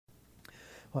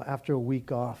Well, after a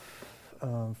week off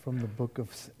from the book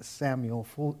of Samuel,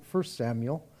 1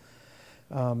 Samuel,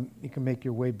 you can make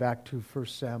your way back to 1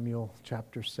 Samuel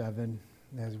chapter 7,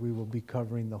 as we will be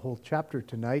covering the whole chapter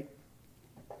tonight.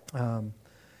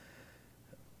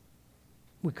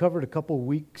 We covered a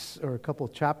couple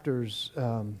chapters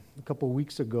a couple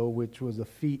weeks ago, which was a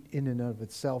feat in and of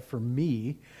itself for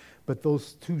me. But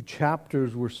those two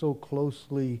chapters were so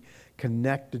closely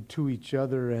connected to each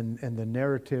other, and the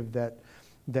narrative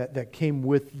that came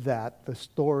with that, the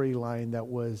storyline that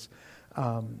was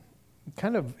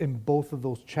kind of in both of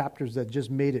those chapters that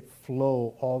just made it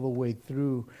flow all the way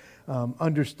through.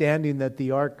 Understanding that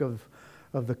the Ark of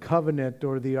the Covenant,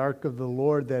 or the Ark of the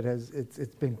Lord, it's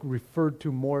been referred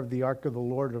to more of the Ark of the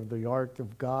Lord, or the Ark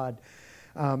of God,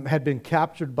 had been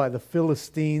captured by the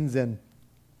Philistines, and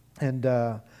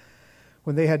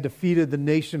when they had defeated the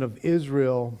nation of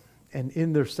Israel, and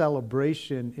in their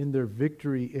celebration, in their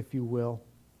victory, if you will,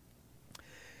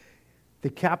 they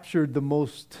captured the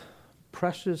most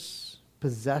precious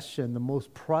possession, the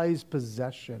most prized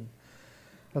possession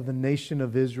of the nation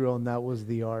of Israel, and that was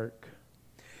the Ark.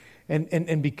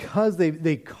 And because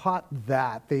they caught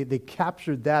that, they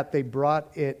captured that, they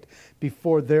brought it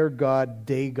before their god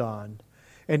Dagon.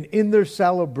 And in their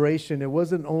celebration, it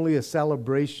wasn't only a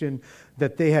celebration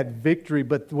that they had victory,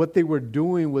 but what they were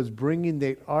doing was bringing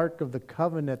the Ark of the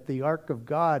Covenant, the Ark of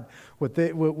God, what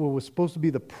was supposed to be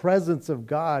the presence of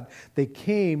God. They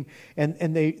came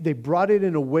and they brought it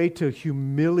in a way to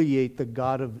humiliate the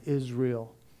God of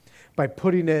Israel by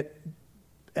putting it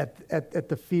at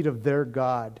the feet of their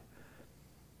God.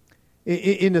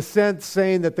 In a sense,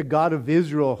 saying that the God of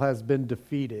Israel has been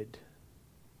defeated.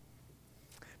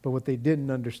 But what they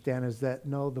didn't understand is that,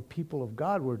 no, the people of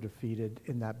God were defeated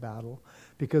in that battle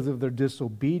because of their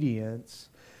disobedience.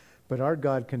 But our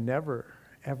God can never,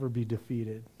 ever be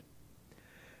defeated.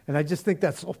 And I just think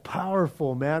that's so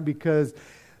powerful, man, because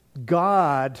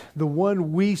God, the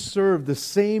one we serve, the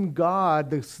same God,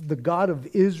 the God of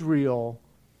Israel,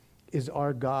 is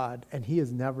our God, and He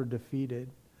is never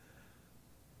defeated.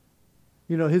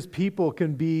 You know, His people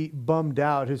can be bummed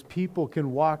out. His people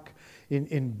can walk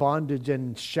in bondage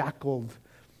and shackled.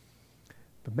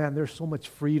 But man, there's so much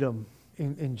freedom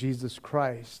in Jesus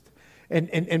Christ.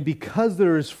 And because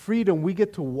there is freedom, we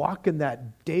get to walk in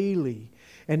that daily.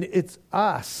 And it's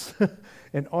us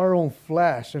and our own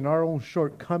flesh and our own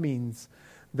shortcomings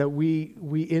that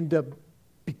we end up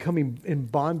becoming in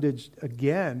bondage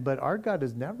again. But our God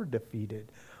is never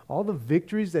defeated. All the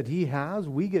victories that He has,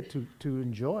 we get to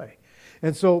enjoy.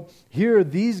 And so here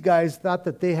these guys thought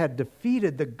that they had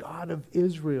defeated the God of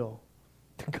Israel,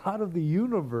 the God of the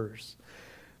universe.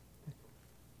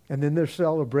 And then their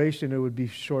celebration, it would be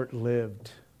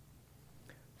short-lived.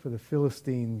 For the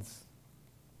Philistines,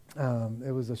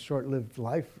 it was a short-lived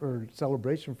life or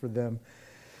celebration for them.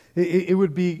 It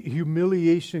would be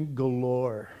humiliation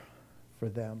galore for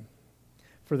them,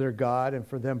 for their God and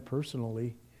for them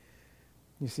personally.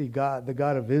 You see, God, the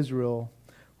God of Israel,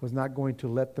 was not going to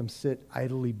let them sit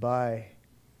idly by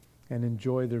and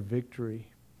enjoy their victory.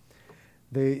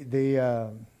 They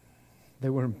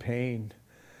were in pain.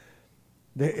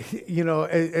 You know,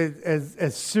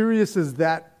 as serious as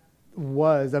that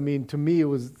was, I mean, to me it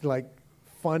was like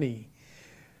funny,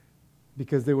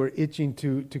 because they were itching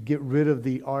to get rid of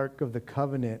the Ark of the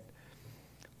Covenant.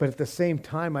 But at the same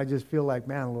time, I just feel like,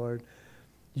 man, Lord,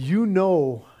 You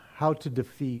know how to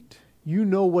defeat. You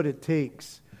know what it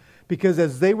takes. Because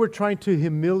as they were trying to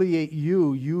humiliate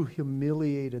You, You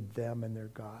humiliated them and their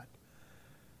God.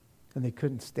 And they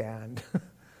couldn't stand.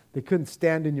 They couldn't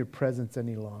stand in Your presence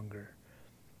any longer.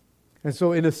 And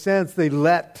so in a sense, they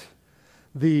let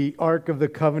the Ark of the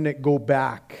Covenant go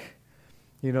back.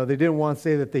 You know, they didn't want to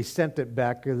say that they sent it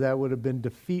back, because that would have been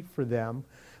defeat for them.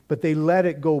 But they let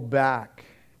it go back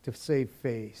to save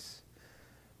face.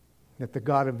 That the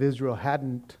God of Israel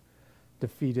hadn't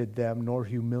defeated them nor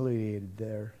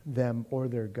humiliated them or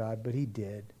their God, but He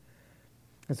did.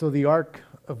 And so the Ark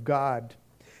of God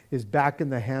is back in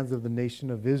the hands of the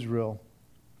nation of Israel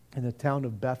in the town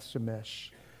of Beth Shemesh.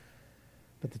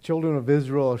 But the children of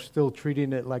Israel are still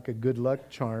treating it like a good luck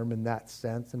charm in that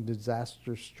sense, and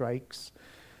disaster strikes.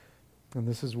 And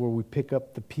this is where we pick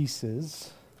up the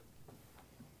pieces.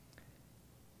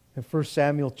 In 1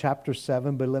 Samuel chapter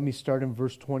 7, but let me start in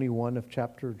verse 21 of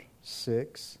chapter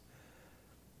 6.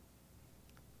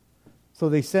 So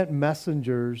they sent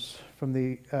messengers from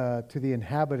to the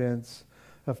inhabitants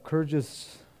of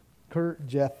Kirjath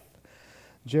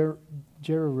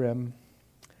Jearim,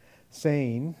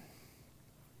 saying,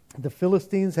 "The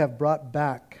Philistines have brought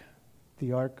back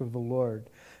the ark of the Lord.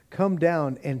 Come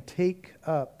down and take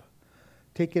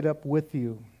it up with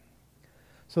you."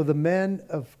 So the men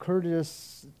of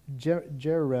Kirjath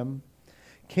Jearim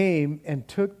came and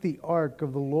took the ark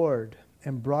of the Lord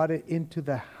and brought it into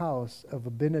the house of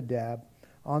Abinadab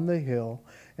on the hill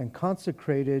and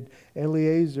consecrated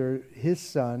Eleazar his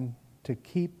son to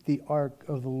keep the ark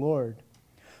of the Lord.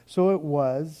 So it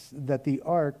was that the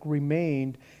ark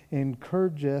remained in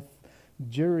Kirjath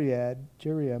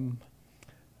Jearim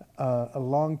a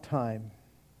long time.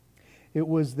 It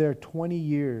was there 20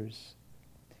 years,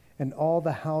 and all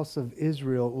the house of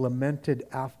Israel lamented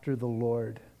after the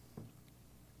Lord.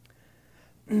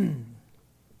 You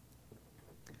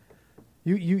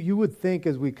would think,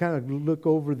 as we kind of look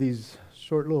over these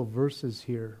short little verses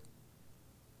here,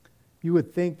 you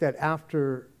would think that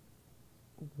after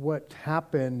what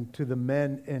happened to the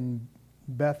men in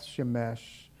Beth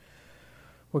Shemesh,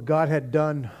 what God had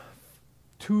done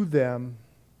to them,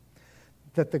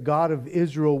 that the God of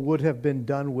Israel would have been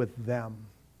done with them,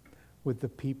 with the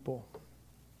people.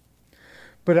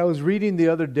 But I was reading the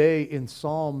other day in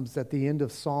Psalms, at the end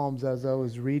of Psalms, as I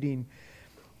was reading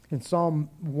in Psalm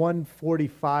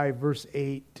 145, verse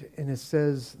 8, and it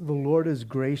says, "The Lord is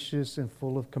gracious and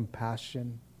full of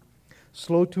compassion,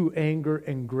 slow to anger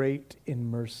and great in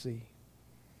mercy."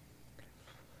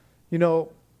 You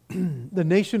know, the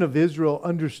nation of Israel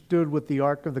understood what the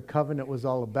Ark of the Covenant was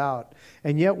all about.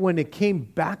 And yet when it came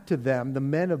back to them, the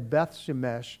men of Beth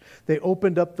Shemesh, they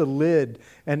opened up the lid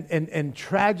and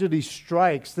tragedy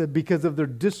strikes that because of their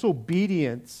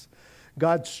disobedience,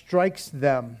 God strikes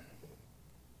them.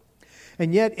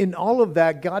 And yet in all of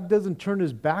that, God doesn't turn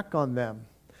his back on them.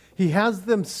 He has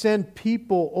them send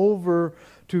people over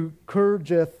to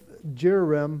Kirjath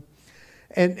Jearim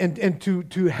and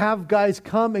to have guys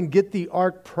come and get the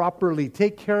ark properly,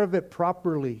 take care of it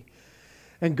properly.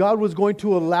 And God was going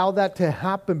to allow that to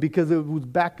happen because it was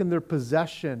back in their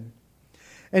possession.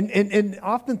 And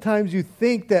oftentimes you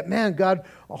think that, man, God,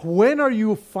 when are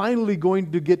you finally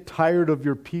going to get tired of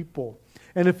your people?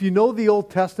 And if you know the Old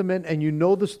Testament and you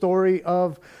know the story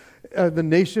of the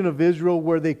nation of Israel,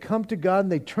 where they come to God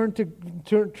and they turn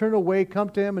away, come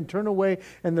to Him and turn away,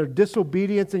 and their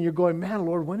disobedience, and you're going, man,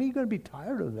 Lord, when are you going to be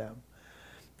tired of them?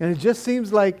 And it just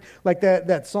seems like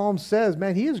that psalm says,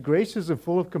 man, He is gracious and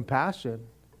full of compassion.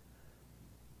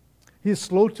 He is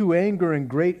slow to anger and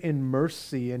great in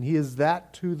mercy, and He is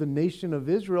that to the nation of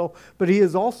Israel, but He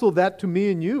is also that to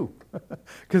me and you.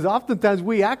 Because oftentimes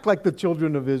we act like the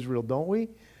children of Israel, don't we?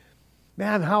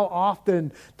 Man, how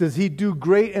often does He do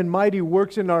great and mighty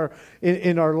works in our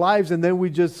lives, and then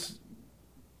we just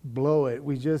blow it.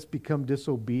 We just become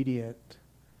disobedient.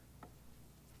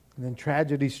 And then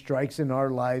tragedy strikes in our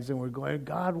lives, and we're going,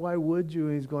 God, why would you?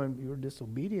 And He's going, you're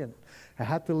disobedient. I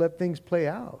had to let things play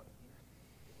out.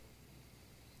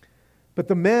 But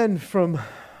the men from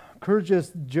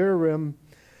Kirjath Jearim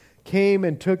came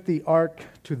and took the ark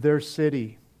to their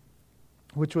city,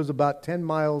 which was about 10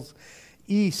 miles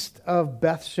east of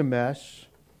Beth Shemesh,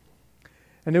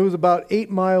 and it was about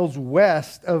 8 miles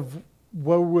west of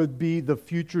what would be the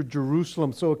future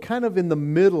Jerusalem. So kind of in the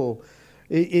middle,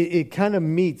 it kind of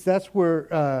meets. That's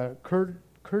where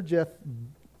Kirjath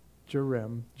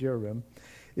Jearim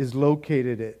is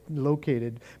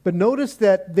located. But notice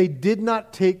that they did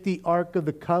not take the Ark of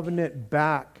the Covenant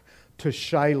back to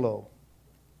Shiloh.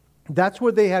 That's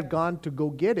where they had gone to go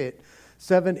get it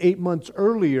 7-8 months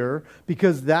earlier,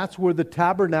 because that's where the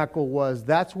tabernacle was.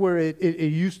 That's where it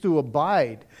used to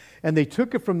abide. And they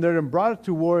took it from there and brought it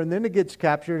to war, and then it gets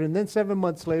captured, and then 7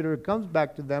 months later it comes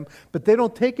back to them. But they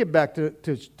don't take it back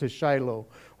to Shiloh,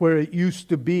 where it used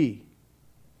to be.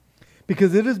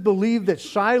 Because it is believed that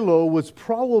Shiloh was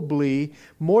probably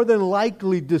more than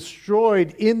likely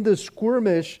destroyed in the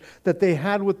skirmish that they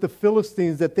had with the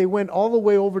Philistines, that they went all the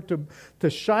way over to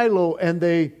Shiloh and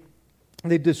they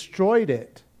destroyed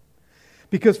it.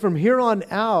 Because from here on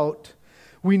out,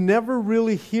 we never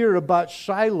really hear about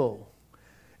Shiloh,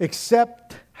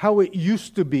 except how it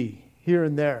used to be here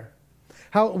and there.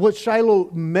 What Shiloh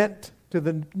meant to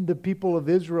the people of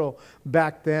Israel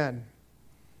back then.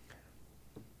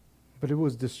 But it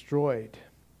was destroyed.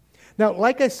 Now,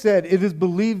 like I said, it is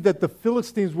believed that the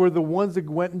Philistines were the ones that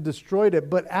went and destroyed it.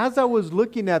 But as I was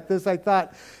looking at this, I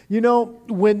thought,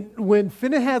 when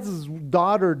Phinehas'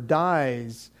 daughter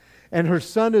dies and her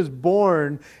son is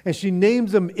born, and she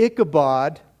names him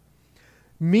Ichabod,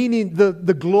 meaning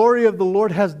the glory of the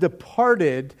Lord has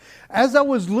departed. As I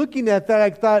was looking at that,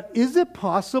 I thought, is it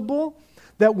possible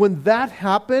that when that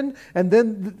happened, and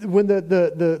then when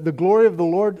the glory of the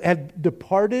Lord had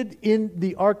departed in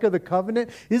the Ark of the Covenant,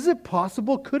 is it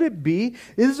possible? Could it be?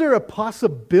 Is there a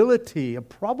possibility, a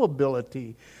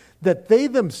probability, that they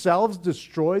themselves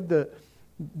destroyed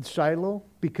Shiloh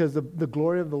because the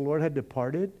glory of the Lord had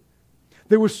departed?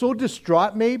 They were so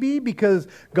distraught maybe because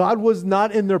God was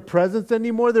not in their presence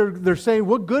anymore. They're saying,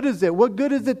 what good is it? What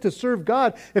good is it to serve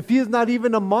God if He is not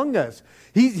even among us?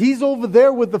 He's over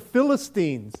there with the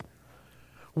Philistines.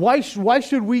 Why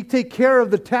should we take care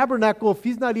of the tabernacle if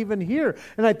He's not even here?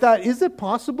 And I thought, is it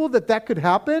possible that could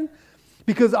happen?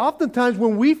 Because oftentimes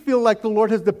when we feel like the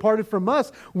Lord has departed from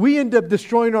us, we end up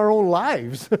destroying our own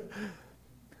lives.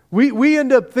 We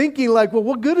end up thinking like, well,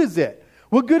 what good is it?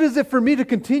 What good is it for me to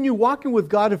continue walking with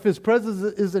God if His presence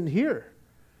isn't here?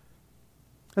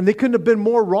 And they couldn't have been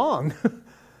more wrong.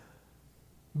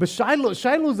 But Shiloh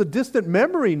is a distant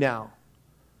memory now.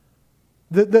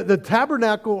 The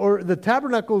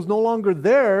tabernacle is no longer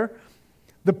there.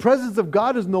 The presence of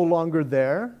God is no longer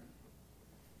there.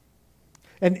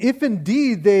 And if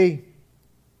indeed they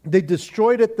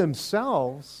destroyed it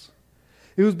themselves,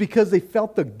 it was because they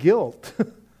felt the guilt.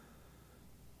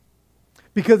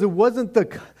 Because it wasn't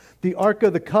the Ark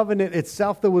of the Covenant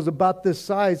itself that was about this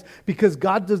size, because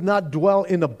God does not dwell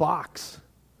in a box.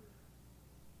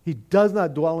 He does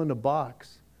not dwell in a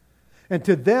box. And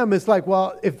to them, it's like,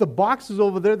 well, if the box is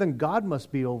over there, then God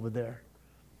must be over there.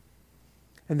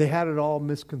 And they had it all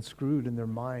misconstrued in their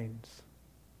minds.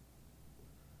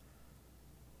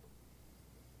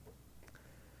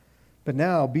 But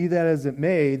now, be that as it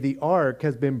may, the ark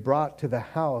has been brought to the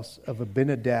house of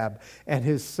Abinadab, and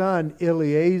his son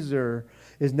Eleazar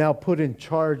is now put in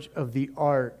charge of the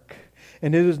ark.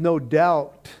 And it is no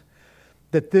doubt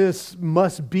that this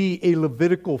must be a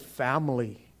Levitical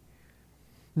family.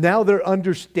 Now they're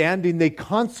understanding. They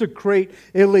consecrate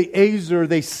Eleazar.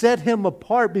 They set him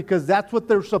apart because that's what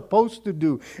they're supposed to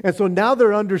do. And so now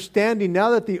they're understanding, now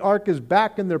that the ark is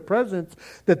back in their presence,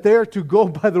 that they are to go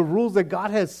by the rules that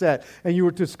God has set. And you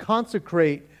were to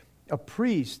consecrate a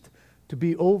priest to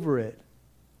be over it.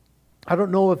 I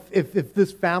don't know if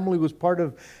this family was part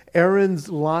of Aaron's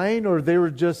line or they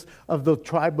were just of the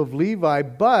tribe of Levi,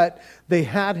 but they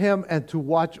had him and to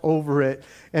watch over it.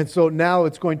 And so now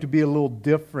it's going to be a little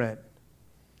different.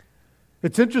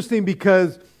 It's interesting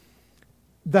because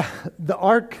the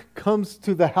ark comes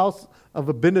to the house of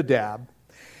Abinadab,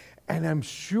 and I'm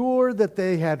sure that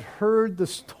they had heard the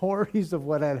stories of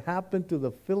what had happened to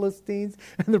the Philistines,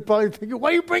 and they're probably thinking,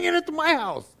 why are you bringing it to my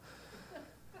house?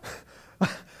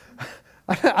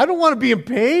 I don't want to be in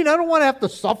pain. I don't want to have to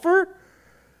suffer.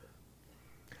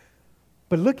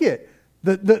 But look at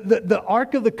the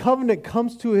Ark of the Covenant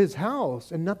comes to his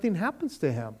house and nothing happens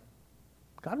to him.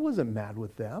 God wasn't mad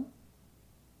with them.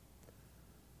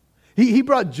 He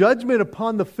brought judgment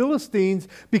upon the Philistines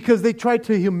because they tried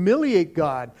to humiliate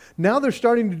God. Now they're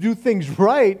starting to do things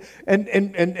right, and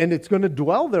it's going to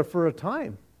dwell there for a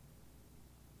time.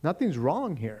 Nothing's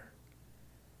wrong here.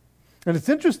 And it's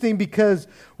interesting because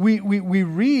we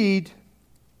read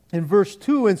in verse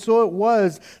 2, and so it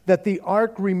was that the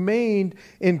ark remained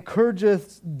in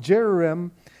Kirjath Jearim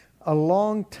a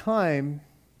long time,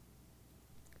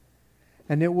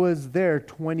 and it was there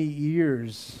 20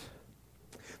 years.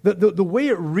 The way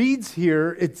it reads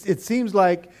here, it seems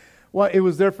like, well, it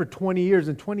was there for 20 years,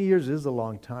 and 20 years is a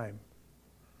long time.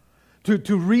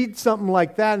 To read something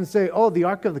like that and say, oh, the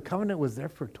Ark of the Covenant was there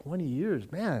for 20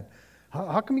 years, man.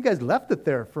 How come you guys left it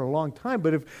there for a long time?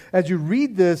 But as you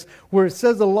read this, where it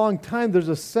says a long time, there's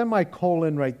a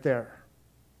semicolon right there.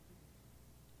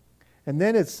 And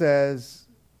then it says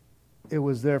it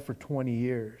was there for 20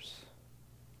 years.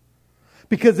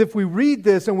 Because if we read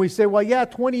this and we say, well, yeah,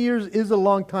 20 years is a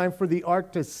long time for the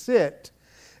ark to sit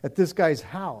at this guy's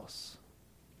house.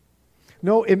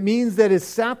 No, it means that it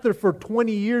sat there for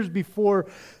 20 years before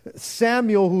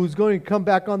Samuel, who's going to come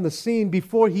back on the scene,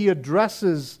 before he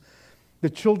addresses the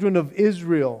children of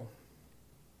Israel.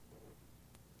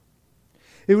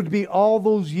 It would be all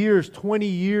those years, 20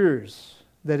 years,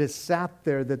 that it sat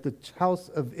there, that the house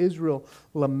of Israel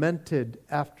lamented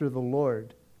after the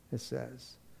Lord, it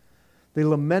says. They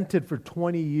lamented for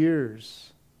 20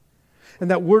 years.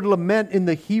 And that word lament in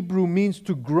the Hebrew means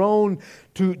to groan,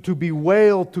 to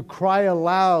bewail, to cry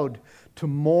aloud, to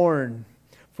mourn.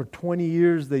 For 20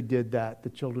 years they did that, the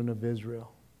children of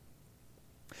Israel.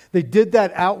 They did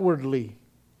that outwardly.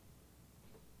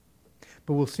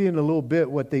 But we'll see in a little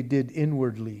bit what they did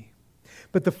inwardly.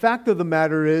 But the fact of the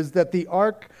matter is that the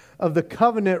Ark of the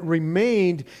Covenant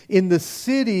remained in the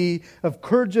city of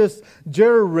Kirjath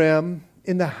Jearim,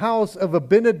 in the house of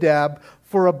Abinadab,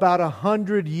 for about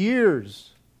 100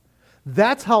 years.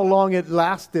 That's how long it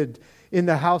lasted in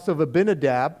the house of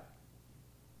Abinadab.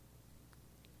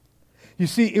 You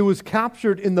see, it was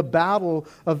captured in the battle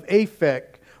of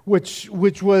Aphek, which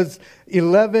was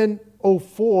 11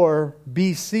 404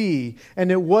 BC.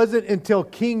 And it wasn't until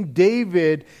King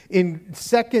David in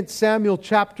 2 Samuel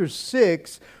chapter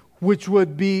 6, which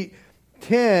would be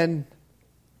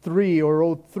 1003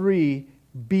 or 03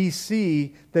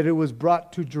 BC, that it was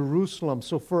brought to Jerusalem.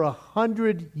 So for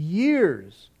 100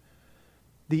 years,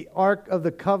 the Ark of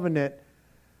the Covenant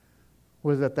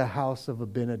was at the house of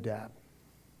Abinadab.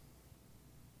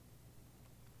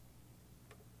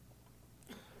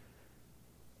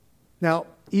 Now,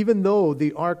 even though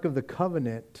the Ark of the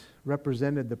Covenant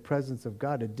represented the presence of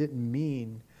God, it didn't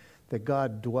mean that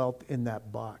God dwelt in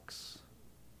that box.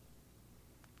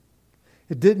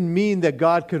 It didn't mean that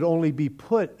God could only be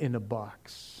put in a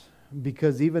box,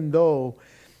 because even though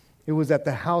it was at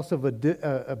the house of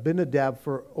Abinadab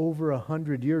for over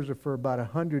 100 years, or for about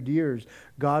 100 years,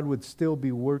 God would still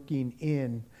be working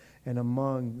in and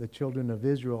among the children of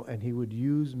Israel, and He would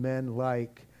use men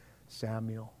like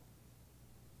Samuel.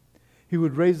 He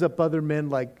would raise up other men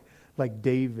like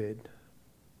David,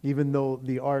 even though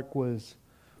the ark was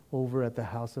over at the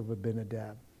house of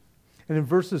Abinadab. And in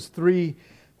verses 3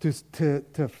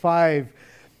 to 5,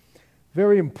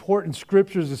 very important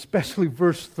scriptures, especially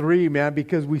verse 3, man,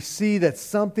 because we see that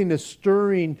something is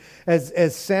stirring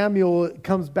as Samuel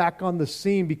comes back on the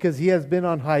scene, because he has been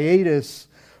on hiatus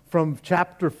from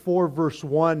chapter 4, verse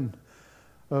 1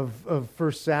 of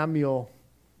 1 Samuel.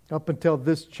 Up until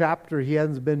this chapter, he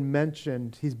hasn't been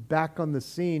mentioned. He's back on the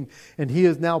scene, and he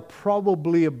is now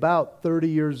probably about 30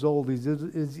 years old. He's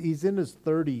in his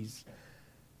 30s.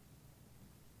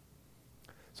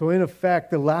 So in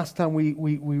effect, the last time we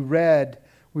read,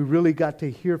 we really got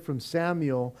to hear from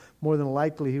Samuel, more than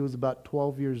likely he was about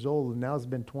 12 years old, and now it's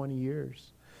been 20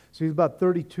 years. So he's about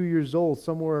 32 years old,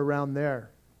 somewhere around there.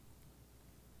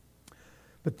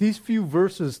 But these few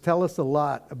verses tell us a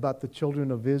lot about the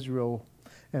children of Israel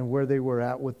and where they were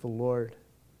at with the Lord.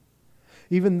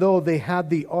 Even though they had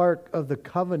the Ark of the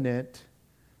Covenant,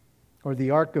 or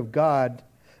the Ark of God,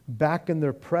 back in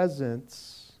their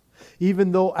presence,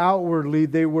 even though outwardly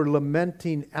they were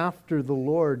lamenting after the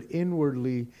Lord,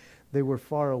 inwardly they were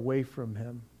far away from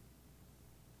Him.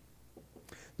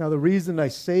 Now the reason I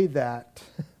say that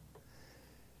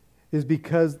is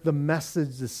because the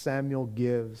message that Samuel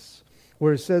gives,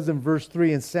 where it says in verse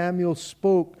 3, "And Samuel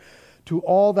spoke to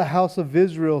all the house of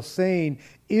Israel, saying,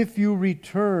 If you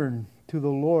return to the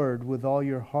Lord with all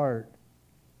your heart,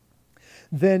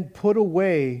 then put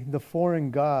away the foreign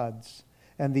gods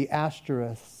and the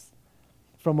Ashtoreths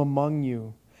from among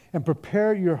you, and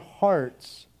prepare your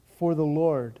hearts for the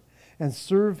Lord, and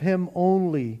serve Him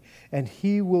only, and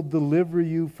He will deliver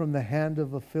you from the hand of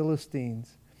the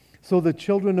Philistines." So the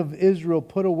children of Israel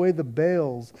put away the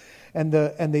Baals and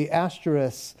the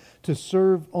Ashtoreths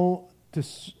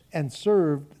and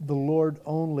served the Lord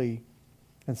only.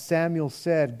 And Samuel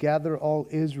said, "Gather all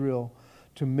Israel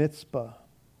to Mizpah,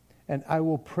 and I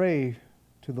will pray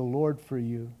to the Lord for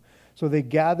you." So they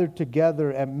gathered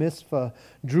together at Mizpah,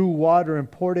 drew water, and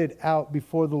poured it out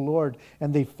before the Lord.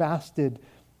 And they fasted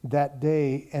that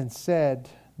day and said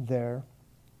there,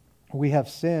 "We have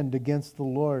sinned against the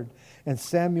Lord." And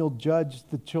Samuel judged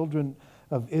the children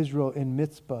of Israel in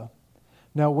Mizpah.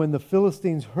 Now when the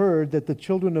Philistines heard that the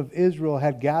children of Israel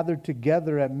had gathered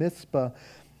together at Mizpah,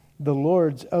 the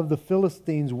lords of the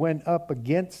Philistines went up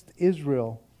against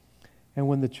Israel. And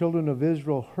when the children of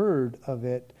Israel heard of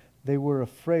it, they were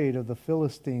afraid of the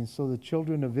Philistines. So the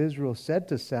children of Israel said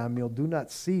to Samuel, "Do not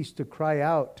cease to cry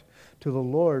out to the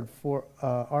Lord for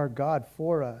our God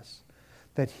for us,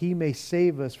 that He may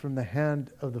save us from the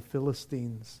hand of the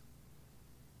Philistines."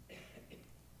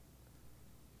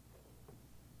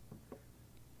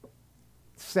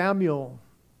 Samuel,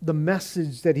 the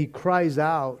message that he cries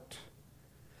out,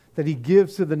 that he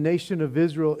gives to the nation of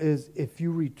Israel is, if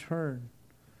you return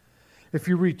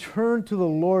to the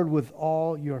Lord with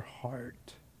all your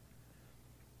heart.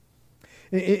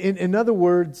 In other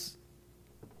words,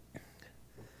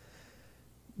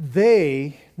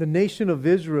 the nation of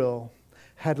Israel,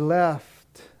 had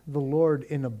left the Lord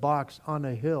in a box on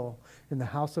a hill in the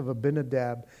house of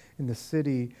Abinadab in the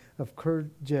city of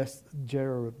Kirjath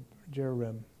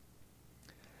Jearim.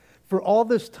 For all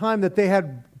this time that they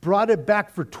had brought it back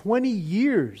for 20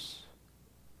 years.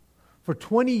 For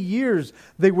 20 years,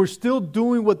 they were still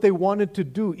doing what they wanted to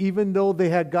do, even though they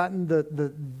had gotten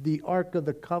the Ark of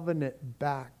the Covenant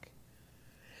back.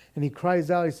 And he cries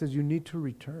out, he says, "You need to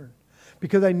return.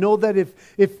 Because I know that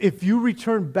if you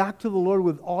return back to the Lord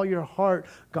with all your heart,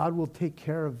 God will take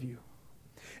care of you."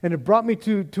 And it brought me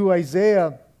to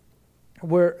Isaiah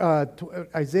where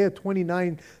Isaiah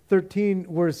 29:13,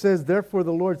 where it says, "Therefore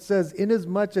the Lord says,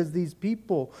 inasmuch as these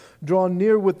people draw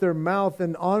near with their mouth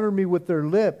and honor me with their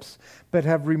lips, but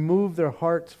have removed their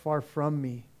hearts far from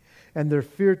me, and their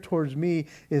fear towards me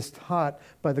is taught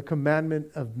by the commandment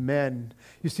of men."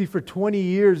 You see, for 20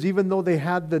 years, even though they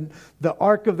had the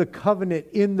Ark of the Covenant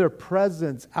in their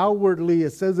presence, outwardly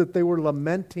it says that they were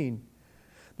lamenting.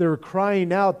 They were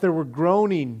crying out, they were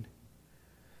groaning.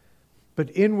 But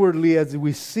inwardly, as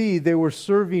we see, they were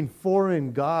serving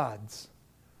foreign gods.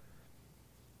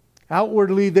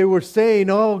 Outwardly, they were saying,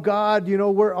 "Oh God,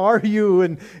 where are you?"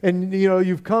 And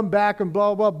you've come back and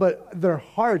blah, blah, blah. But their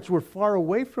hearts were far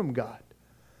away from God.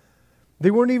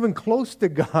 They weren't even close to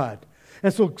God.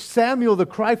 And so the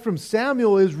cry from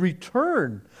Samuel is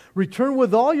return. Return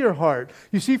with all your heart.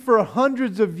 You see, for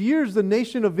hundreds of years, the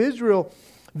nation of Israel,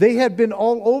 they had been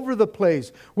all over the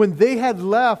place. When they had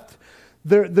left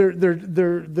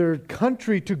their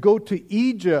country to go to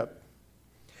Egypt,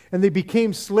 and they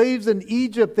became slaves in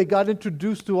Egypt, they got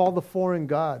introduced to all the foreign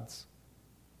gods.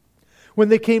 When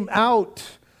they came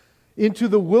out into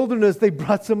the wilderness, they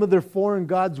brought some of their foreign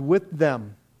gods with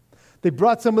them. They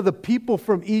brought some of the people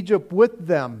from Egypt with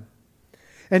them.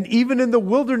 And even in the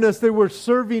wilderness, they were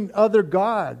serving other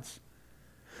gods.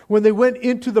 When they went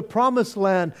into the promised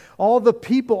land, all the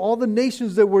people, all the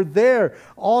nations that were there,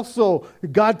 also,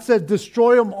 God said,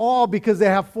 destroy them all because they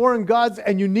have foreign gods,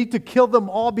 and you need to kill them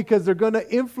all because they're going to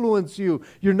influence you.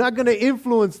 You're not going to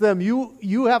influence them.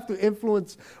 You have to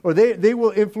influence, or they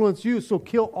will influence you, so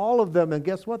kill all of them. And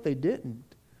guess what? They didn't.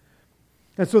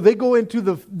 And so they go into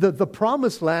the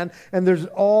promised land, and there's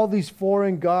all these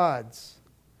foreign gods.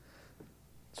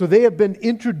 So they have been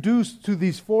introduced to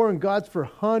these foreign gods for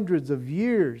hundreds of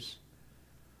years.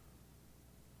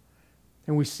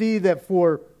 And we see that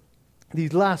for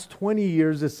these last 20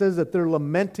 years, it says that they're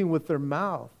lamenting with their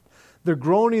mouth. They're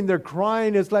groaning, they're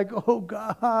crying. It's like, "Oh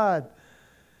God."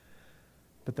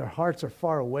 But their hearts are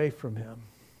far away from Him.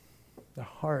 Their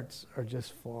hearts are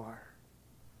just far.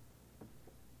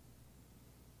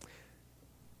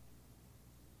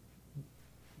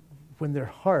 When their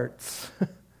hearts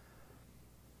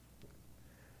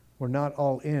were not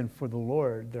all in for the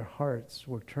Lord, their hearts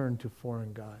were turned to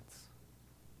foreign gods.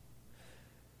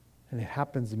 And it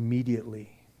happens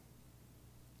immediately.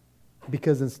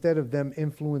 Because instead of them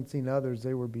influencing others,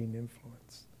 they were being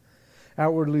influenced.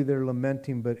 Outwardly they're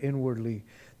lamenting, but inwardly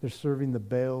they're serving the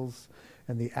Baals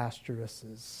and the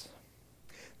Ashtoreths.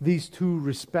 These two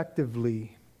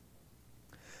respectively,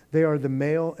 they are the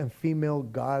male and female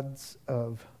gods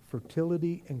of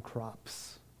fertility and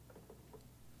crops.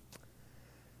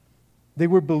 They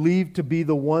were believed to be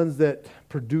the ones that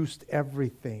produced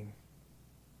everything.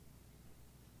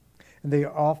 And they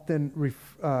are often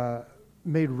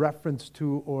made reference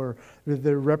to, or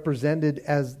they're represented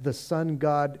as the sun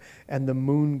god and the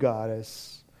moon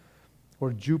goddess,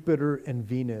 or Jupiter and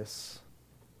Venus.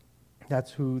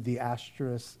 That's who the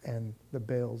Ashtoreths and the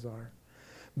Baals are.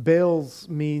 Baals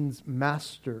means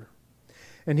master.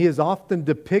 And he is often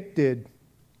depicted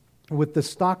with the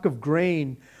stalk of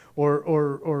grain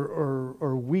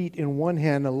or wheat in one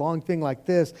hand, a long thing like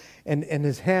this, and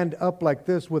his hand up like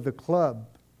this with a club,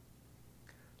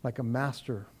 like a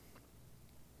master.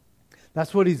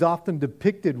 That's what he's often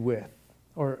depicted with,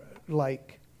 or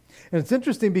like. And it's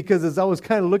interesting because as I was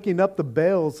kind of looking up the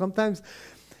Baals, sometimes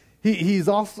he's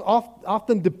also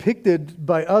often depicted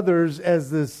by others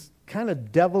as this kind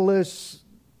of devilish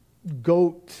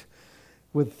goat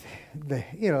with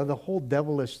the whole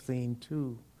devilish scene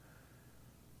too.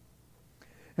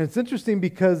 And it's interesting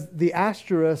because the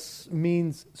Ashtoreth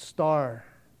means star.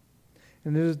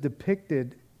 And it is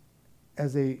depicted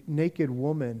as a naked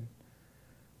woman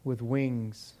with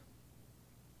wings.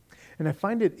 And I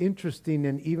find it interesting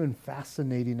and even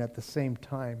fascinating at the same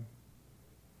time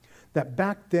that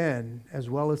back then, as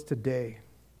well as today,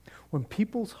 when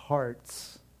people's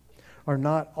hearts are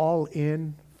not all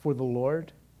in for the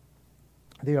Lord,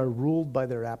 they are ruled by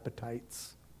their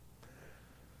appetites.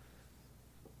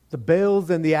 The Baals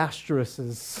and the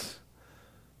Ashtoreths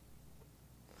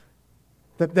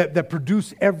that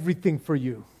produce everything for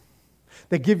you.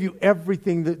 They give you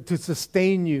everything to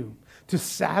sustain you, to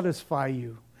satisfy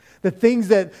you. The things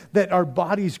that our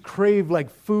bodies crave, like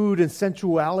food and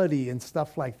sensuality and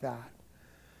stuff like that.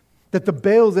 That the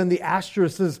Baals and the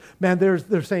Ashtoreths, man,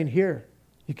 they're saying, "Here,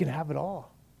 you can have it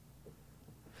all."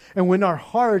 And when our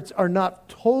hearts are not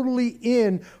totally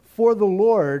in for the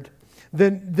Lord,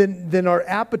 then our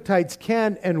appetites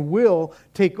can and will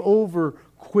take over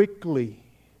quickly.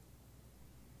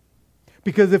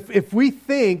 Because if we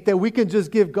think that we can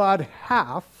just give God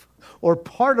half or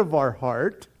part of our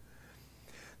heart,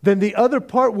 then the other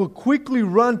part will quickly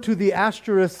run to the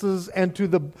Ashtoreths and to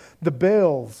the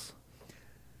Baals.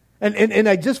 And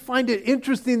I just find it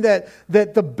interesting that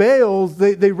the Baals,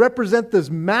 they represent this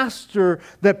master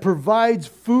that provides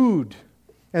food.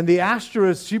 And the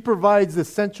Ashtoreth, she provides the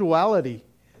sensuality.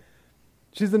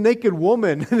 She's a naked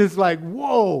woman. And it's like,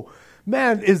 whoa,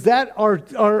 man, is that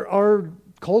our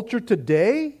culture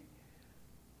today?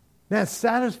 Man,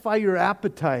 satisfy your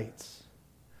appetites.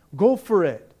 Go for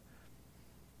it.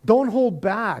 Don't hold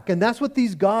back. And that's what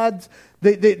these gods,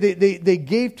 they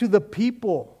gave to the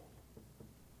people.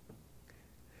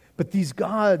 But these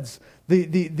gods,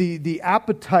 the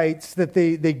appetites that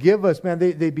they give us, man,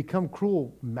 they become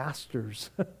cruel masters.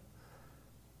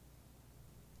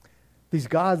 These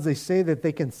gods, they say that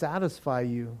they can satisfy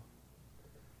you,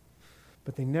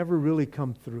 but they never really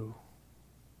come through.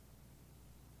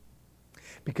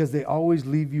 Because they always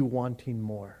leave you wanting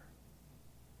more.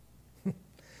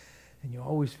 And you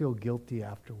always feel guilty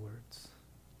afterwards.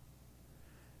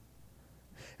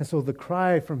 And so the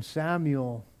cry from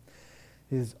Samuel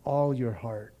is all your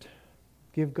heart.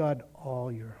 Give God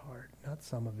all your heart. Not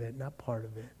some of it, not part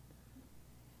of it.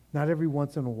 Not every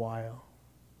once in a while.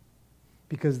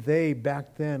 Because they,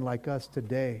 back then, like us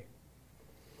today,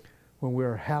 when we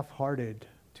were half-hearted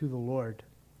to the Lord,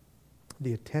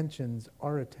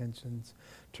 our attentions,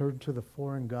 turn to the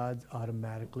foreign gods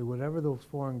automatically. Whatever those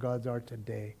foreign gods are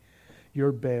today,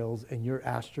 your Baals and your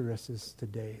Ashtoreths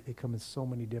today, they come in so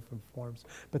many different forms.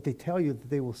 But they tell you that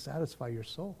they will satisfy your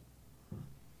soul.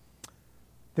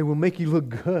 They will make you look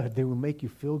good. They will make you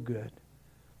feel good.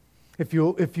 If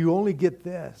you only get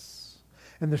this.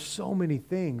 And there's so many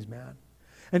things, man.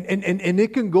 And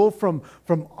it can go from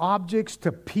objects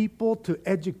to people to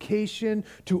education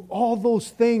to all those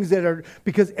things that are,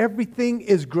 because everything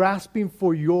is grasping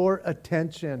for your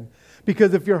attention.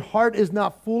 Because if your heart is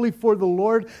not fully for the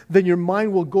Lord, then your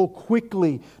mind will go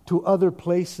quickly to other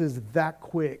places that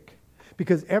quick.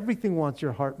 Because everything wants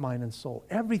your heart, mind, and soul.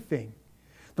 Everything.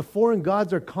 The foreign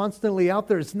gods are constantly out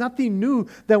there. It's nothing new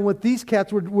than what these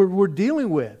cats were dealing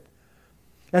with.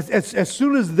 As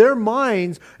soon as their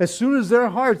minds, as soon as their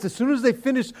hearts, as soon as they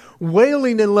finish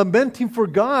wailing and lamenting for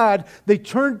God, they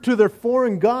turn to their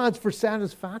foreign gods for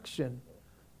satisfaction.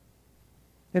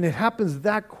 And it happens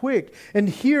that quick. And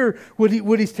here, what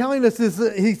he's telling us is,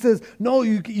 he says, no,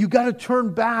 you got to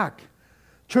turn back.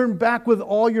 Turn back with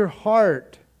all your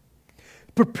heart.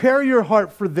 Prepare your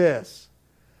heart for this.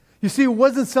 You see, it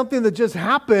wasn't something that just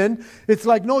happened. It's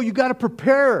like, no, you got to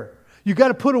prepare. You got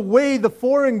to put away the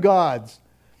foreign gods.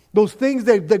 Those things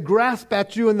that grasp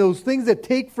at you and those things that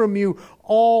take from you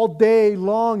all day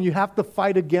long, you have to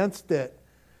fight against it.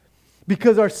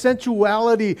 Because our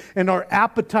sensuality and our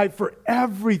appetite for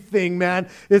everything, man,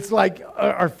 it's like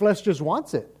our flesh just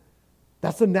wants it.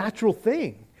 That's a natural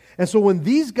thing. And so when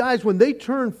these guys, when they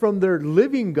turn from their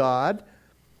living God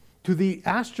to the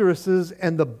Ashtoreths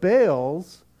and the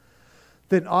Baals,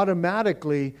 then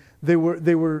automatically they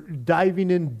were diving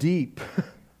in deep.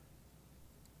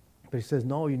 But he says,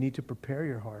 no, you need to prepare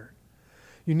your heart.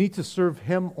 You need to serve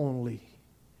Him only.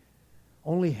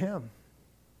 Only Him.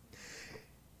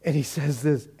 And he says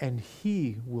this, and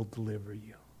He will deliver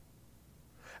you.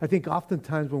 I think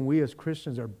oftentimes when we as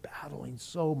Christians are battling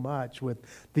so much with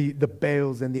the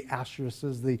Baals and the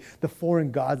Ashtoreths, the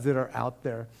foreign gods that are out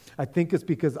there, I think it's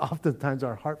because oftentimes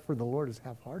our heart for the Lord is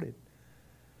half-hearted.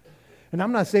 And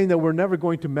I'm not saying that we're never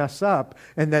going to mess up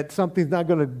and that something's not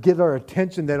going to get our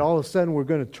attention, that all of a sudden we're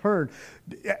going to turn.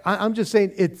 I'm just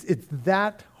saying it's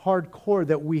that hardcore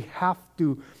that we have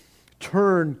to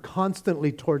turn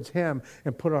constantly towards Him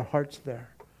and put our hearts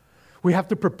there. We have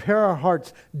to prepare our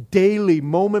hearts daily,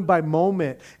 moment by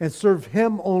moment, and serve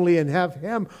Him only and have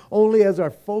Him only as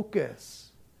our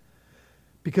focus.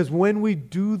 Because when we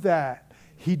do that,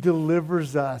 He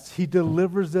delivers us. He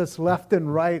delivers us left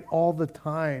and right all the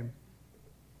time.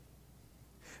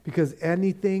 Because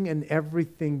anything and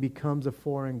everything becomes a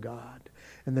foreign god.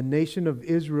 And the nation of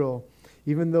Israel,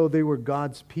 even though they were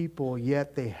God's people,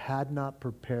 yet they had not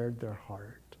prepared their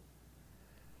heart.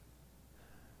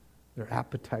 Their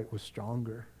appetite was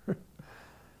stronger.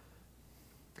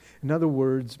 In other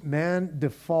words, man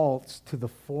defaults to the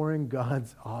foreign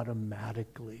gods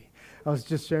automatically. I was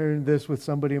just sharing this with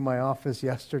somebody in my office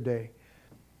yesterday.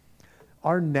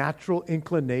 Our natural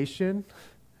inclination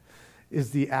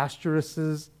is the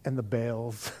Ashtoreths and the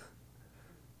Baals.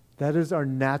 That is our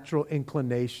natural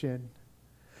inclination.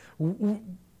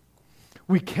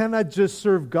 We cannot just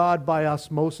serve God by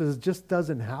osmosis. It just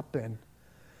doesn't happen.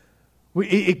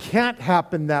 It can't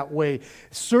happen that way.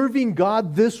 Serving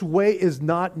God this way is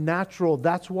not natural.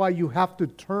 That's why you have to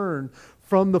turn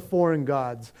from the foreign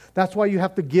gods. That's why you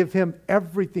have to give him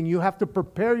everything. You have to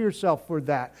prepare yourself for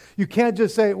that. You can't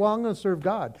just say, well, I'm going to serve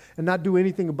God and not do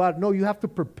anything about it. No, you have to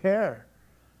prepare.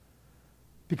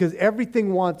 Because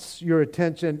everything wants your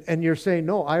attention, and you're saying,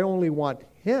 no, I only want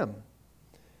him.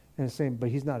 And it's saying, but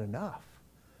he's not enough.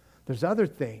 There's other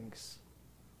things.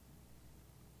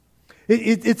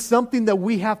 It's something that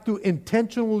we have to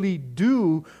intentionally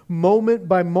do moment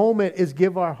by moment, is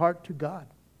give our heart to God.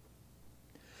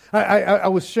 I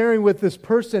was sharing with this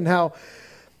person how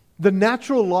the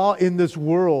natural law in this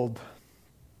world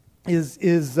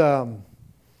is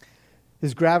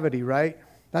gravity, right?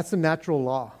 That's the natural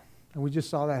law. And we just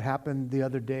saw that happen the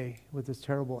other day with this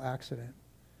terrible accident.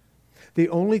 The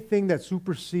only thing that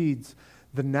supersedes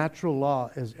the natural law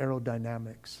is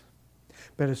aerodynamics.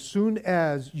 But as soon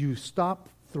as you stop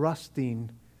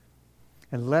thrusting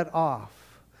and let off,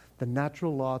 the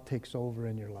natural law takes over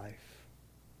in your life.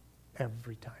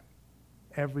 Every time.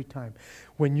 Every time.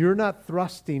 When you're not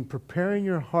thrusting, preparing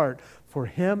your heart for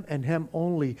him and him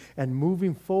only, and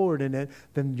moving forward in it,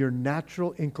 then your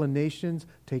natural inclinations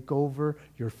take over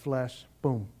your flesh.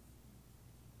 Boom.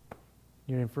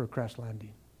 You're in for a crash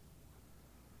landing.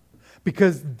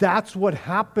 Because that's what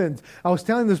happens. I was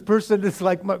telling this person, it's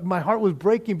like my heart was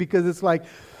breaking, because it's like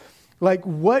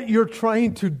what you're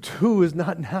trying to do is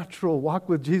not natural. Walk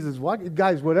with Jesus.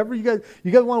 Guys, whatever you guys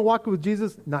want to walk with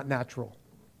Jesus, not natural.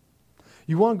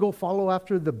 You want to go follow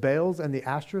after the Baals and the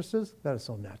Ashtoreths? That is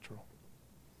so natural.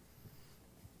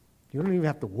 You don't even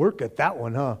have to work at that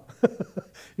one, huh?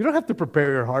 You don't have to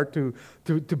prepare your heart to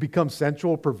become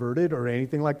sensual, perverted, or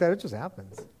anything like that. It just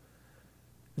happens.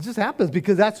 It just happens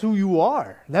because that's who you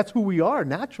are. That's who we are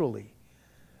naturally.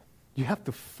 You have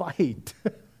to fight.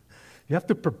 You have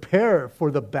to prepare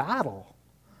for the battle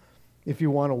if you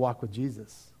want to walk with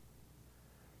Jesus.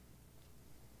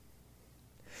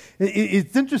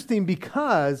 It's interesting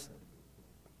because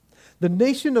the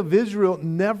nation of Israel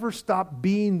never stopped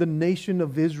being the nation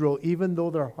of Israel, even though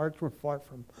their hearts were far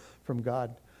from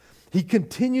God. He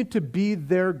continued to be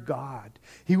their God.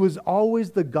 He was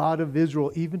always the God of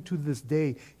Israel. Even to this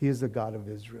day, he is the God of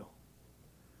Israel.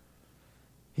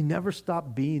 He never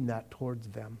stopped being that towards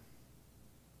them.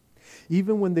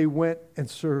 Even when they went and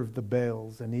served the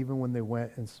Baals, and even when they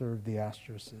went and served the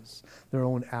Ashtoreths, their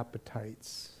own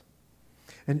appetites.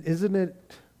 And isn't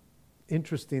it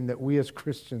interesting that we as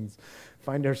Christians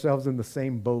find ourselves in the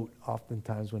same boat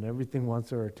oftentimes when everything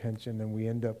wants our attention, and we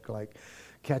end up like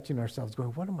catching ourselves going,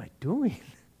 what am I doing?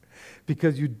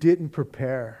 Because you didn't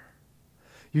prepare.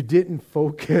 You didn't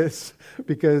focus,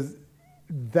 because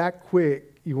that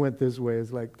quick you went this way.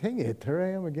 It's like, dang it, here I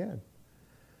am again.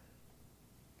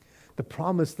 The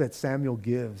promise that Samuel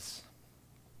gives,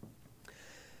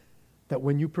 that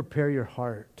when you prepare your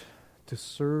heart to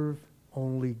serve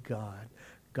only God,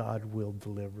 God will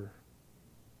deliver.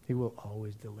 He will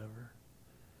always deliver.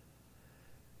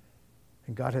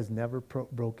 And God has never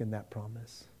broken that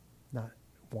promise. Not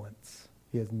once.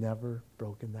 He has never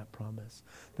broken that promise.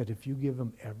 That if you give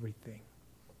him everything,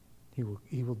 he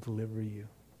will deliver you.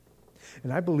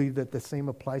 And I believe that the same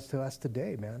applies to us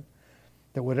today, man.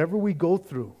 That whatever we go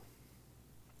through,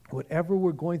 whatever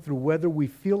we're going through, whether we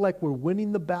feel like we're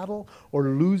winning the battle or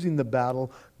losing the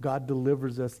battle, God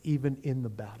delivers us even in the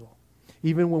battle.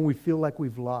 Even when we feel like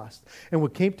we've lost. And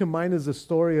what came to mind is the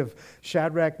story of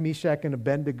Shadrach, Meshach, and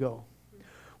Abednego.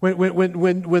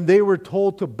 When they were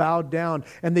told to bow down,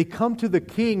 and they come to the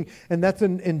king, and that's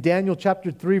in Daniel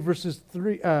chapter 3, verses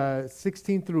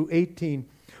 16 through 18.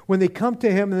 When they come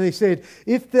to him and they said,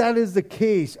 if that is the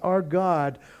case, our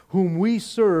God, whom we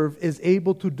serve, is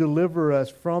able to deliver us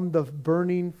from the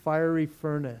burning fiery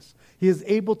furnace. He is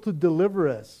able to deliver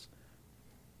us.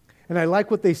 And I like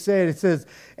what they said. It says,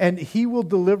 and he will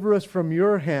deliver us from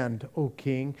your hand, O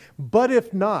king. But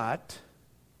if not,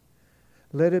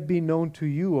 let it be known to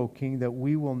you, O king, that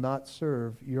we will not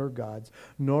serve your gods,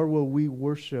 nor will we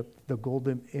worship the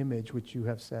golden image which you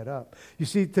have set up. You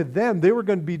see, to them, they were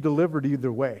going to be delivered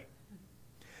either way.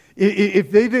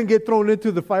 If they didn't get thrown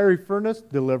into the fiery furnace,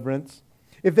 deliverance.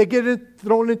 If they get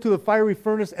thrown into the fiery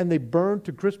furnace and they burn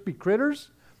to crispy critters,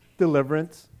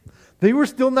 deliverance. They were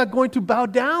still not going to bow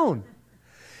down.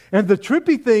 And the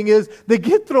trippy thing is, they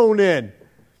get thrown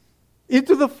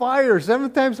into the fire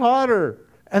 7 times hotter,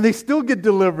 and they still get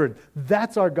delivered.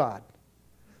 That's our God.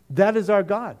 That is our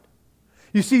God.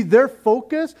 You see, their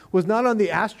focus was not on the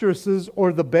Ashtoreths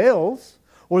or the Baals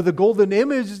or the golden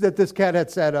image that this cat had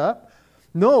set up.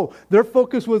 No, their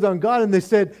focus was on God, and they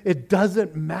said, it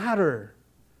doesn't matter.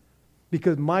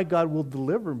 because my God will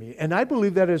deliver me. And I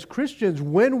believe that as Christians,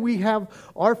 when we have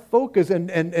our focus and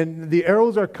the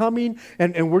arrows are coming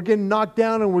and we're getting knocked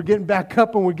down and we're getting back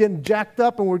up and we're getting jacked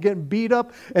up and we're getting beat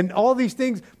up and all these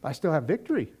things, I still have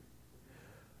victory.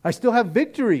 I still have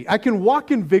victory. I can walk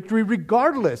in victory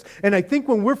regardless. And I think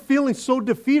when we're feeling so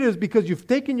defeated is because you've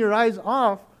taken your eyes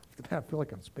off. I feel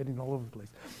like I'm spitting all over the place.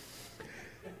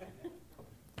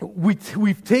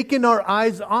 We've taken our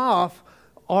eyes off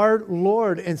our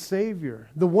Lord and Savior,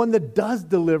 the one that does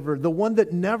deliver, the one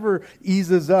that never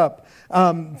eases up.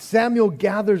 Samuel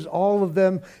gathers all of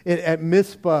them at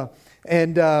Mizpah,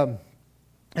 and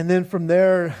then from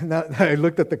there, now, I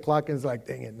looked at the clock and was like,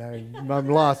 dang it, now I'm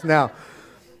lost now.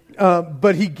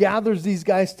 But he gathers these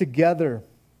guys together,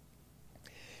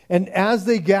 and as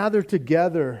they gather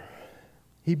together,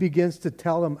 he begins to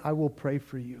tell them, I will pray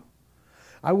for you.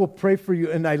 I will pray for you.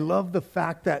 And I love the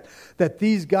fact that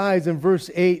these guys in verse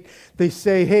 8, they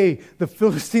say, hey, the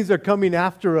Philistines are coming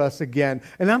after us again.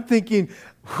 And I'm thinking,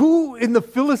 who in the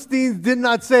Philistines did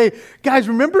not say, guys,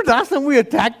 remember last time we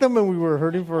attacked them and we were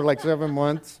hurting for like 7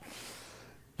 months?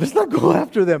 Let's not go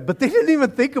after them. But they didn't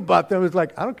even think about them. It's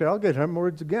like, I don't care. I'll get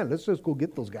hemorrhoids again. Let's just go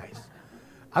get those guys.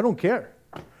 I don't care.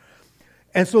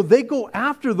 And so they go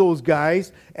after those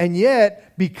guys. And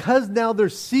yet, because now they're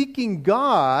seeking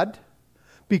God,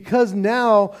 because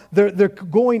now they're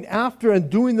going after and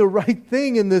doing the right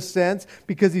thing in this sense,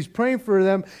 because he's praying for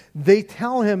them, they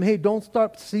tell him, hey, don't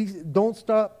stop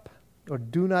or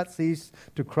do not cease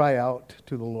to cry out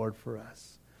to the Lord for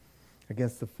us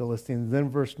against the Philistines. Then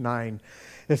verse 9,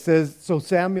 it says,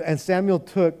 Samuel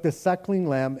took the suckling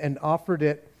lamb and offered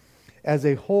it as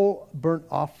a whole burnt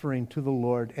offering to the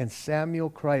Lord. And Samuel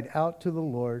cried out to the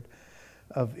Lord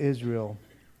of Israel,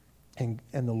 and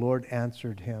the Lord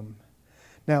answered him.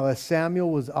 Now, as Samuel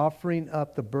was offering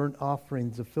up the burnt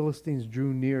offerings, the Philistines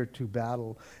drew near to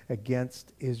battle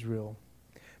against Israel.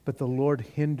 But the Lord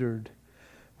hindered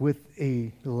with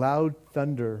a loud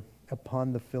thunder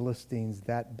upon the Philistines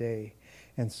that day,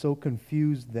 and so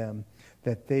confused them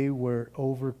that they were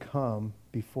overcome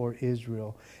before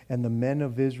Israel. And the men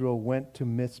of Israel went to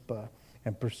Mizpah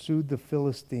and pursued the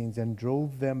Philistines and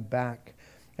drove them back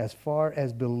as far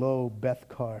as below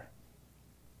Bethkar.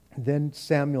 Then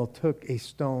Samuel took a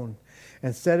stone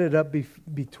and set it up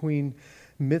between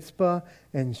Mizpah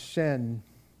and Shen,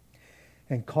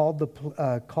 and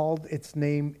called its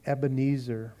name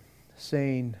Ebenezer,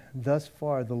 saying, thus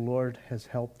far the Lord has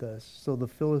helped us. So the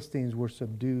Philistines were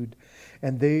subdued,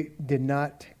 and they did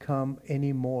not come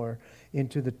any more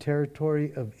into the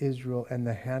territory of Israel, and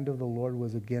the hand of the Lord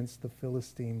was against the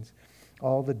Philistines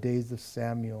all the days of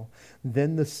Samuel.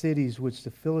 Then the cities which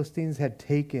the Philistines had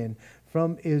taken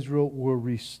from Israel were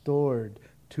restored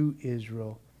to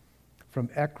Israel, from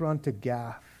Ekron to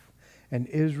Gath. And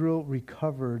Israel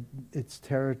recovered its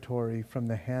territory from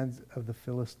the hands of the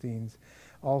Philistines.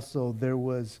 Also, there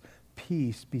was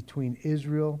peace between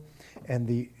Israel and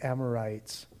the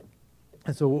Amorites.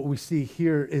 And so what we see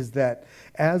here is that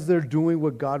as they're doing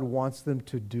what God wants them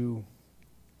to do,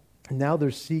 now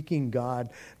they're seeking God.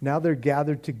 Now they're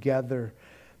gathered together.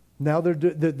 Now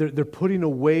they're putting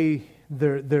away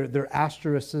their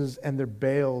Ashtoreths and their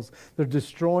Baals. They're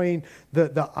destroying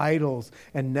the idols.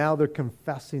 And now they're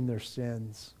confessing their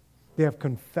sins. They have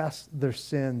confessed their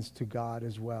sins to God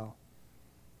as well.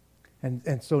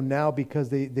 And so now, because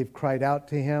they've cried out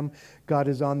to him, God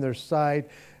is on their side.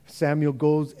 Samuel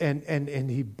goes and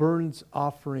he burns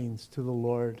offerings to the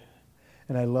Lord.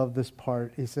 And I love this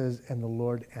part. He says, and the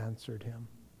Lord answered him.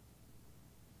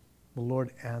 The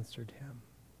Lord answered him.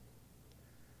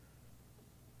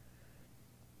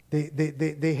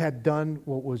 They had done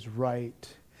what was right.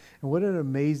 And what an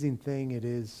amazing thing it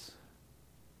is.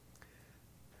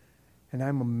 And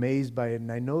I'm amazed by it.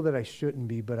 And I know that I shouldn't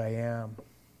be, but I am.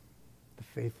 The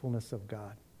faithfulness of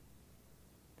God.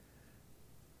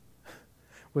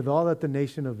 With all that the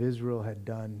nation of Israel had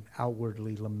done,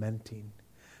 outwardly lamenting,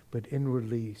 but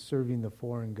inwardly serving the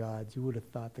foreign gods, you would have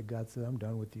thought that God said, I'm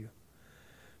done with you.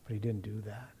 But he didn't do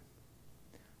that.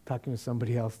 Talking to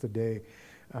somebody else today,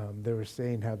 they were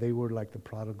saying how they were like the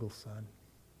prodigal son.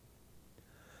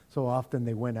 So often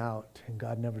they went out and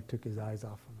God never took his eyes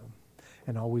off of them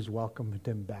and always welcomed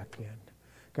them back in.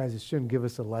 Guys, it shouldn't give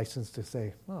us a license to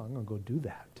say, oh, I'm going to go do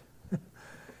that.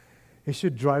 It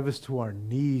should drive us to our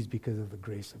knees because of the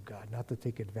grace of God, not to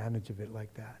take advantage of it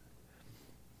like that.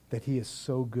 That he is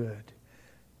so good.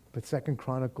 But 2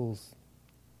 Chronicles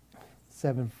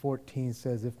 7:14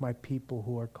 says, if my people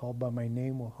who are called by my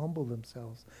name will humble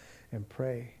themselves and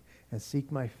pray and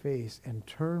seek my face and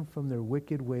turn from their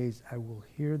wicked ways, I will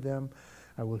hear them.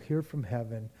 I will hear from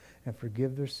heaven and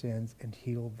forgive their sins and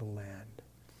heal the land.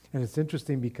 And it's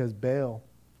interesting because Baal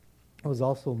was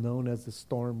also known as the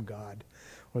storm god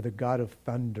or the god of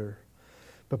thunder.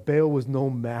 But Baal was no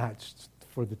match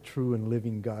for the true and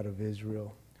living God of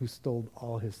Israel, who stole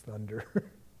all his thunder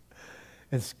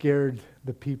and scared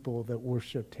the people that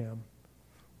worshiped him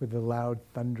with a loud,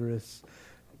 thunderous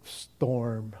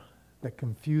storm that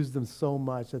confused them so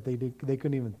much that they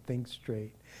couldn't even think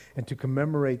straight. And to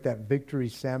commemorate that victory,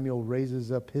 Samuel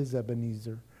raises up his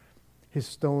Ebenezer, his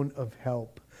stone of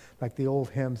help. Like the old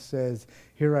hymn says,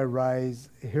 here I raise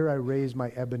my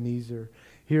Ebenezer,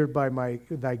 here by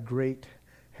thy great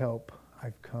help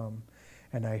I've come,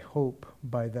 and I hope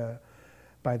by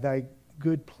thy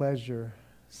good pleasure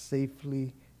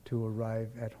safely to arrive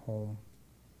at home.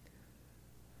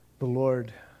 The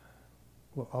Lord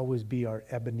will always be our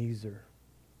Ebenezer,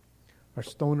 our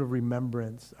stone of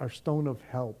remembrance, our stone of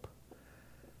help.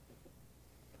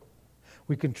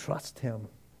 We can trust him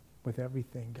with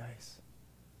everything, guys.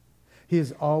 He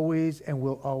is always and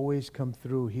will always come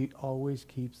through. He always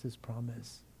keeps his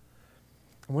promise.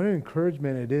 And what an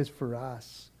encouragement it is for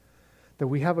us that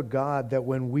we have a God that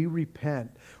when we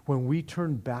repent, when we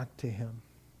turn back to him,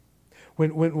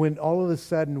 when all of a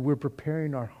sudden we're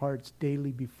preparing our hearts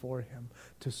daily before him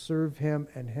to serve him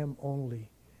and him only,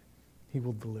 he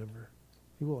will deliver.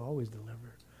 He will always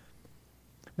deliver.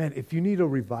 Man, if you need a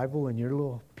revival in your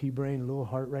little pea-brain, little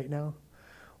heart right now,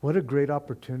 what a great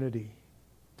opportunity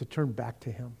to turn back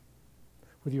to him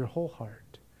with your whole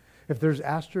heart. If there's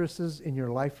asterisks in your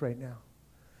life right now,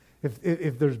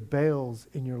 if there's Baals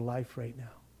in your life right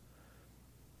now,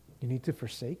 you need to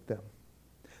forsake them.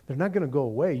 They're not going to go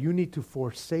away. You need to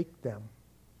forsake them.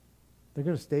 They're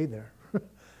going to stay there.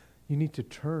 You need to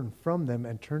turn from them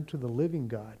and turn to the living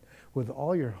God with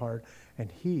all your heart,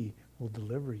 and he will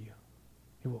deliver you.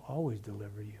 He will always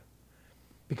deliver you.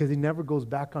 Because he never goes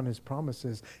back on his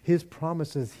promises. His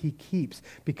promises he keeps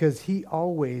because he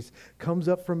always comes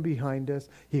up from behind us.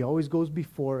 He always goes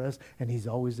before us, and he's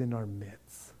always in our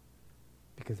midst.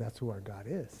 Because that's who our God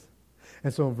is.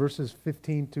 And so in verses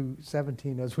 15 to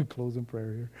 17, as we close in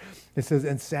prayer here, it says,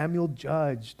 and Samuel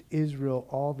judged Israel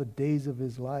all the days of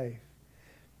his life.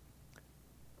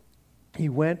 He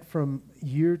went from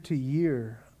year to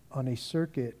year on a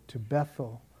circuit to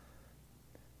Bethel,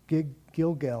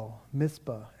 Gilgal,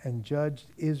 Mizpah, and judged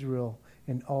Israel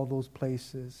in all those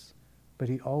places. But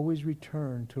he always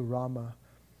returned to Ramah,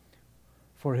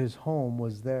 for his home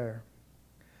was there.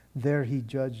 There he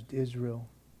judged Israel.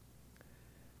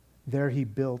 There he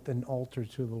built an altar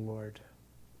to the Lord.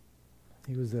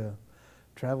 He was a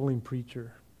traveling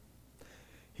preacher.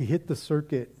 He hit the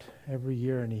circuit every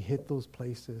year, and he hit those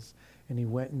places, and he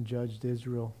went and judged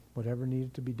Israel, whatever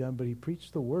needed to be done. But he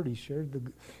preached the word.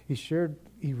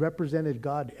 He represented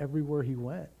God everywhere he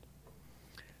went.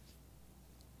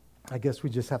 I guess we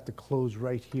just have to close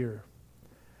right here.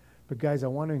 But guys, I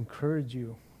want to encourage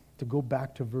you to go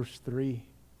back to verse 3.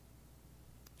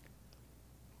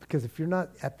 Because if you're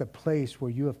not at the place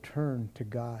where you have turned to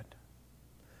God,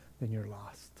 then you're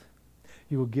lost.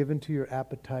 You will give into your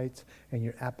appetites, and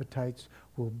your appetites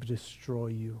will destroy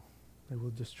you. They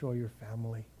will destroy your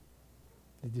family.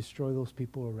 They destroy those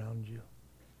people around you.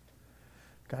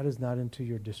 God is not into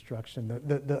your destruction.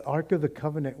 The Ark of the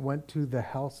Covenant went to the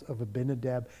house of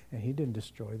Abinadab, and he didn't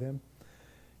destroy them.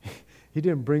 He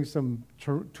didn't bring some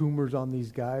tumors on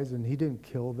these guys, and he didn't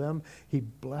kill them. He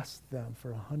blessed them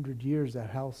for 100 years.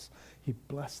 That house, he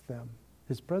blessed them.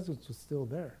 His presence was still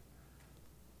there.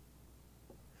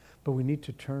 But we need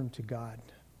to turn to God.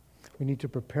 We need to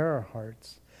prepare our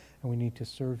hearts, and we need to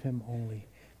serve him only,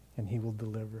 and he will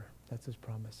deliver. That's his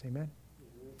promise. Amen?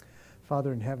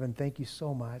 Father in heaven, thank you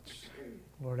so much.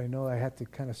 Lord, I know I had to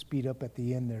kind of speed up at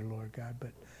the end there, Lord God,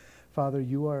 but Father,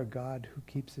 you are a God who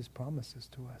keeps his promises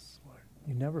to us, Lord.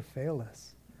 You never fail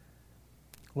us.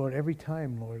 Lord, every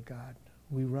time, Lord God,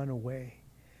 we run away.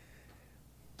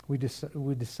 We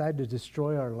decide to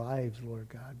destroy our lives, Lord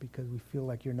God, because we feel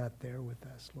like you're not there with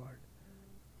us, Lord.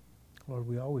 Lord,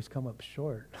 we always come up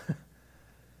short.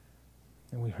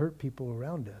 And we hurt people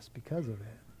around us because of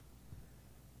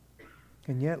it.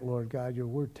 And yet, Lord God, your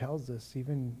word tells us,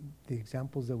 even the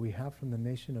examples that we have from the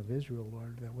nation of Israel,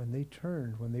 Lord, that when they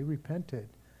turned, when they repented,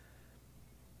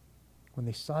 when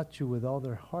they sought you with all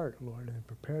their heart, Lord, and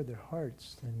prepared their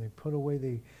hearts, and they put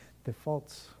away the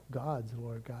false gods,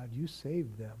 Lord God, you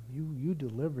saved them. You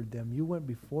delivered them. You went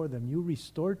before them. You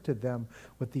restored to them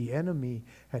what the enemy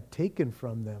had taken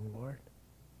from them, Lord.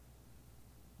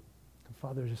 And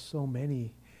Father, there's so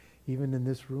many, even in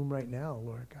this room right now,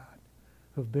 Lord God,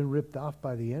 who have been ripped off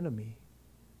by the enemy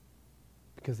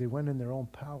because they went in their own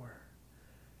power.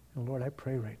 And Lord, I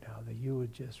pray right now that you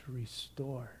would just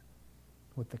restore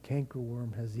what the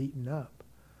cankerworm has eaten up,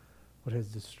 what has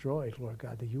destroyed, Lord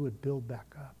God, that you would build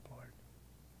back up, Lord.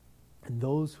 And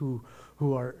those who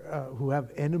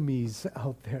have enemies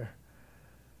out there,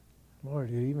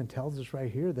 Lord, it even tells us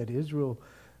right here that Israel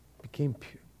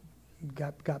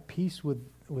got peace with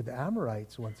the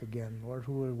Amorites once again, Lord,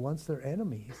 who were once their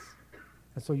enemies.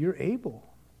 And so you're able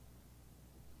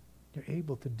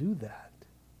to do that,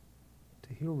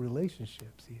 to heal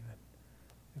relationships even,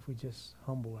 if we just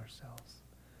humble ourselves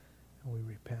and we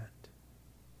repent.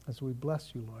 And so we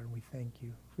bless you, Lord, and we thank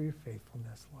you for your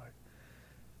faithfulness, Lord.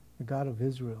 The God of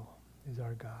Israel is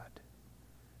our God.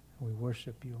 And we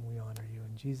worship you and we honor you.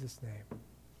 In Jesus' name,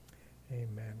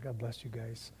 amen. God bless you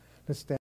guys. Let's stand.